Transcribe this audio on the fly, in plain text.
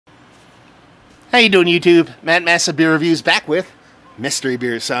How you doing, YouTube? Matt Massa Beer Reviews back with mystery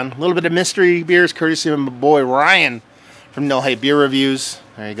beers, son. A little bit of mystery beers courtesy of my boy Ryan from No Hype Beer Reviews.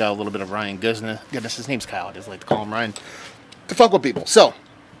 There you go, a little bit of Ryan Goodness. His name's Kyle. I just like to call him Ryan. To fuck with people. So,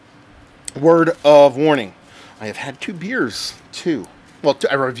 word of warning. I have had two beers.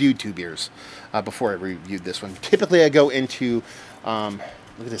 I reviewed two beers before I reviewed this one. Typically, I go into... look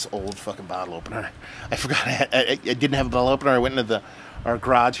at this old fucking bottle opener. I forgot I didn't have a bottle opener. I went into our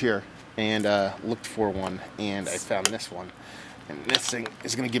garage here and looked for one, and I found this one. And this thing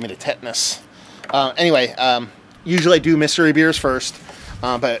is going to give me the tetanus. Usually I do mystery beers first,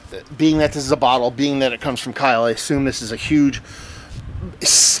 but being that this is a bottle, being that it comes from Kyle, I assume this is a huge,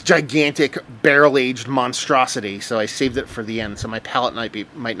 gigantic, barrel-aged monstrosity, so I saved it for the end. So my palate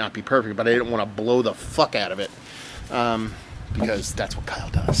might not be perfect, but I didn't want to blow the fuck out of it, because that's what Kyle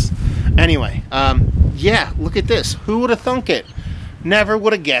does. Anyway, yeah, look at this. Who would have thunk it? Never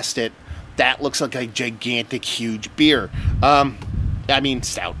would have guessed it. That looks like a gigantic, huge beer. I mean,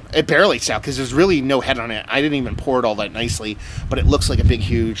 stout. Barely stout, because there's really no head on it. I didn't even pour it all that nicely, but it looks like a big,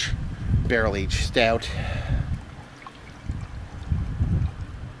 huge barrel-aged stout.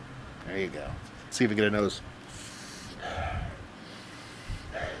 There you go. Let's see if we get a nose.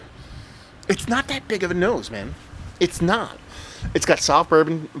 It's not that big of a nose, man. It's not. It's got soft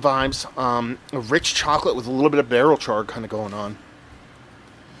bourbon vibes, a rich chocolate with a little bit of barrel char kind of going on.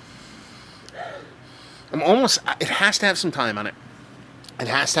 It has to have some time on it. It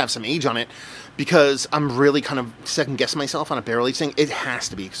has to have some age on it, because I'm really kind of second-guessing myself on a barrel-aged thing. It has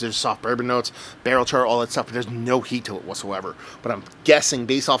to be, because there's soft bourbon notes, barrel char, all that stuff, but there's no heat to it whatsoever. But I'm guessing,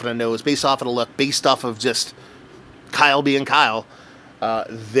 based off of the nose, based off of the look, based off of just Kyle being Kyle,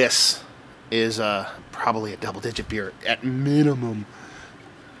 this is probably a double-digit beer at minimum.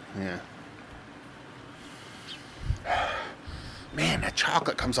 Yeah. Man, that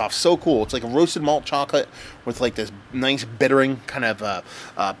chocolate comes off so cool. It's like a roasted malt chocolate with like this nice bittering kind of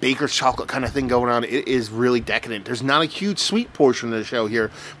baker's chocolate kind of thing going on. It is really decadent. There's not a huge sweet portion of the show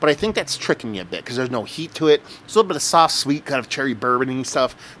here, but I think that's tricking you a bit because there's no heat to it. It's a little bit of soft, sweet kind of cherry bourbon-y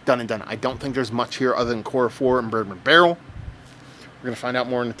stuff done and done. I don't think there's much here other than Core 4 and Bourbon Barrel. We're going to find out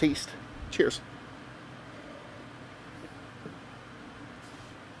more in the taste. Cheers.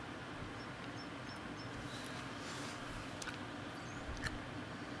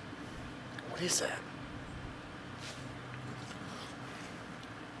 What is that?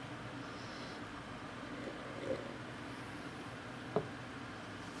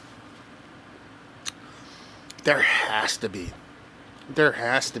 There has to be. There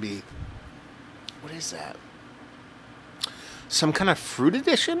has to be. What is that? Some kind of fruit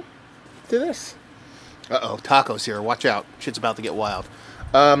addition to this? Uh-oh, tacos here. Watch out. Shit's about to get wild.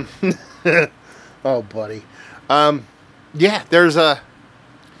 Oh, buddy. Yeah, there's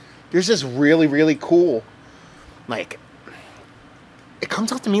this really, really cool, like, it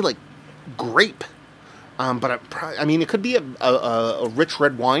comes off to me like grape. But I mean, it could be a rich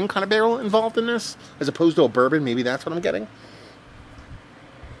red wine kind of barrel involved in this, as opposed to a bourbon. Maybe that's what I'm getting.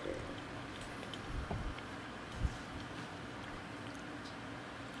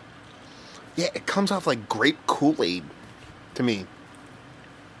 Yeah, it comes off like grape Kool-Aid to me.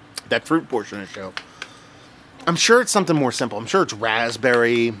 That fruit portion of the show. I'm sure it's something more simple. I'm sure it's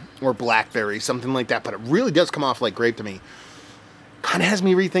raspberry or blackberry, something like that. But it really does come off like grape to me. Kind of has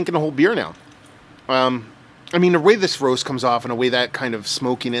me rethinking the whole beer now. I mean, the way this roast comes off and the way that kind of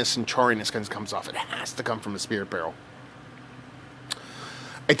smokiness and charriness comes off, it has to come from a spirit barrel.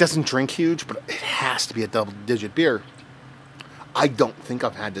 It doesn't drink huge, but it has to be a double-digit beer. I don't think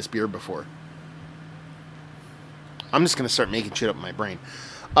I've had this beer before. I'm just going to start making shit up in my brain.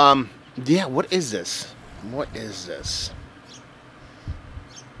 Yeah, what is this? What is this?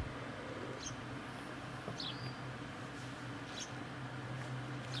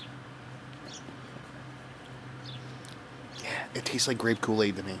 Yeah, it tastes like grape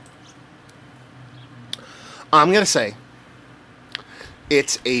Kool-Aid to me. I'm going to say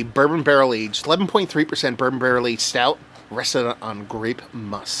it's a bourbon barrel-aged, 11.3% bourbon barrel-aged stout, rested on grape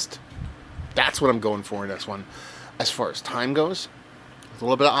must. That's what I'm going for in this one. As far as time goes, with a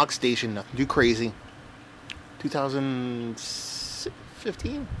little bit of oxidation, nothing too crazy.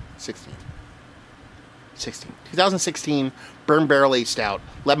 2015? 16. 2016 Bourbon Barrel Aged Stout,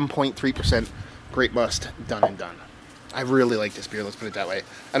 11.3% Grape Must, done and done. I really like this beer, let's put it that way.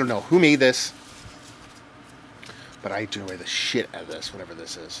 I don't know who made this, but I enjoy the shit out of this, whatever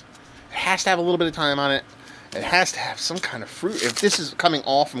this is. It has to have a little bit of time on it. It has to have some kind of fruit. If this is coming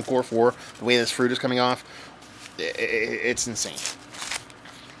off from Core 4, the way this fruit is coming off, it's insane.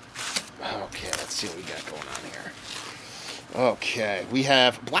 Okay, let's see what we got going on here. Okay, we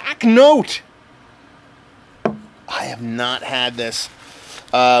have Black Note. I have not had this.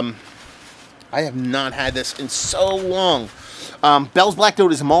 I have not had this in so long. Bell's Black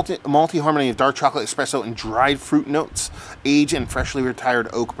Note is a malty harmony of dark chocolate espresso and dried fruit notes. Aged and freshly retired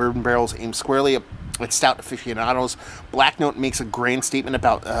oak bourbon barrels aimed squarely at stout aficionados. Black Note makes a grand statement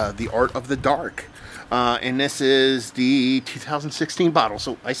about the art of the dark. And this is the 2016 bottle.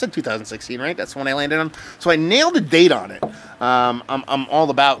 So I said 2016, right? That's the one I landed on. So I nailed the date on it. I'm all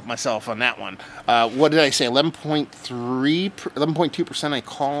about myself on that one. What did I say? 11.2%. I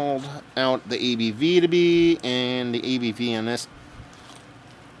called out the ABV to be, and the ABV on this.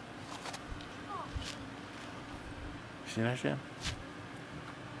 See that shit?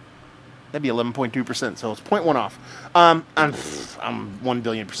 That'd be 11.2%, so it's 0.1 off. I'm 1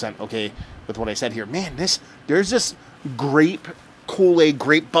 billion% okay with what I said here. Man, there's this grape Kool-Aid,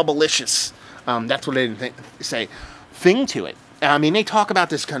 grape Bubblicious. That's what I didn't say. Thing to it. I mean, they talk about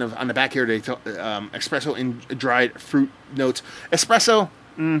this kind of on the back here. They talk, espresso and dried fruit notes. Espresso,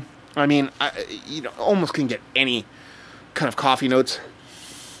 I mean, you know, almost can get any kind of coffee notes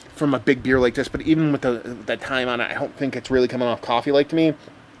from a big beer like this. But even with that time on it, I don't think it's really coming off coffee-like to me.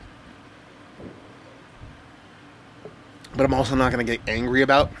 But I'm also not going to get angry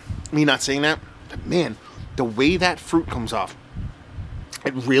about me not saying that. But man, the way that fruit comes off,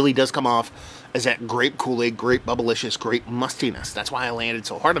 it really does come off as that grape Kool-Aid, grape Bubblicious, grape mustiness. That's why I landed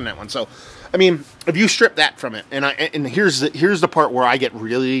so hard on that one. So, I mean, if you strip that from it, and here's the part where I get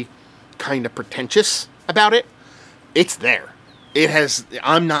really kind of pretentious about it. It's there. It has.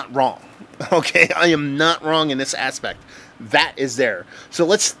 I'm not wrong. Okay, I am not wrong in this aspect. That is there. So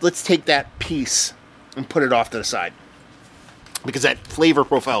let's take that piece and put it off to the side, because that flavor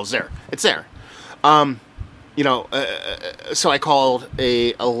profile is there. It's there. You know, so I called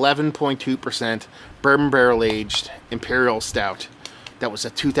a 11.2% bourbon barrel aged imperial stout. That was a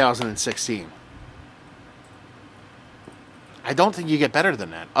 2016. I don't think you get better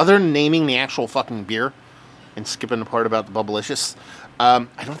than that. Other than naming the actual fucking beer and skipping the part about the Bubblicious, I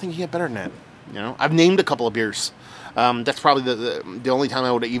don't think you get better than that. You know, I've named a couple of beers. That's probably the only time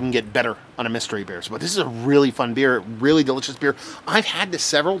I would even get better on a mystery beer. But this is a really fun beer, really delicious beer. I've had this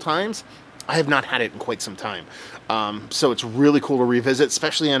several times. I have not had it in quite some time. So it's really cool to revisit,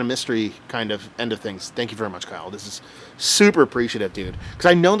 especially on a mystery kind of end of things. Thank you very much, Kyle. This is super appreciative, dude. Because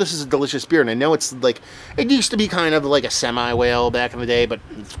I know this is a delicious beer, and I know it's like, it used to be kind of like a semi-whale back in the day, but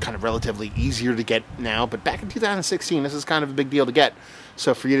it's kind of relatively easier to get now. But back in 2016, this is kind of a big deal to get.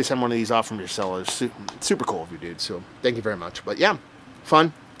 So for you to send one of these off from your cellar is super cool of you, dude. So thank you very much. But yeah,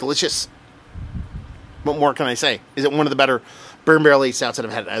 fun, delicious. What more can I say? Is it one of the better bourbon barrel aged stouts that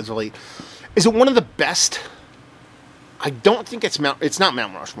I've had as of late? Is it one of the best? I don't think it's not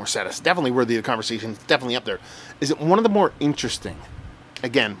Mount Rushmore status. Definitely worthy of the conversation. It's definitely up there. Is it one of the more interesting?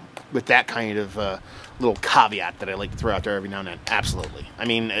 Again, with that kind of little caveat that I like to throw out there every now and then. Absolutely. I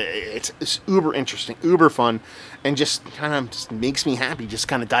mean, it's uber interesting, uber fun, and just kind of just makes me happy. Just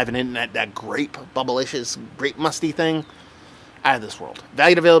kind of diving in that grape Bubblicious, grape musty thing. Out of this world.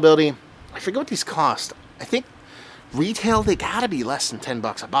 Value availability. I forget what these cost. I think retail, they gotta be less than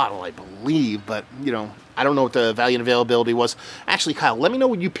 $10 a bottle, I believe, but, you know, I don't know what the value and availability was. Actually, Kyle, let me know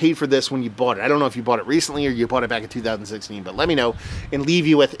what you paid for this when you bought it. I don't know if you bought it recently or you bought it back in 2016, but let me know and leave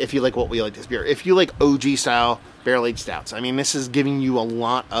you with if you like what we like this beer. If you like OG style barrel-aged stouts, I mean, this is giving you a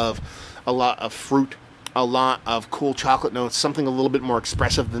lot of fruit, a lot of cool chocolate notes, something a little bit more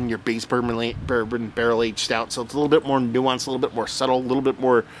expressive than your base bourbon barrel-aged stout. So it's a little bit more nuanced, a little bit more subtle, a little bit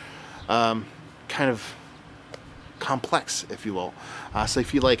more kind of complex, if you will. So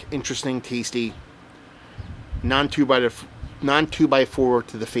if you like interesting, tasty, non 2x4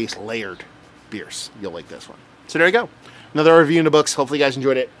 to the face layered beers, you'll like this one. So there you go. Another review in the books. Hopefully you guys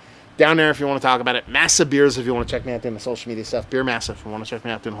enjoyed it. Down there if you want to talk about it. Massive Beers if you want to check me out doing the social media stuff. Beer Massive if you want to check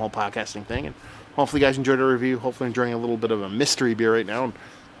me out doing the whole podcasting thing. And hopefully you guys enjoyed the review. Hopefully enjoying a little bit of a mystery beer right now. And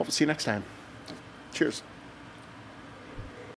hopefully see you next time. Cheers.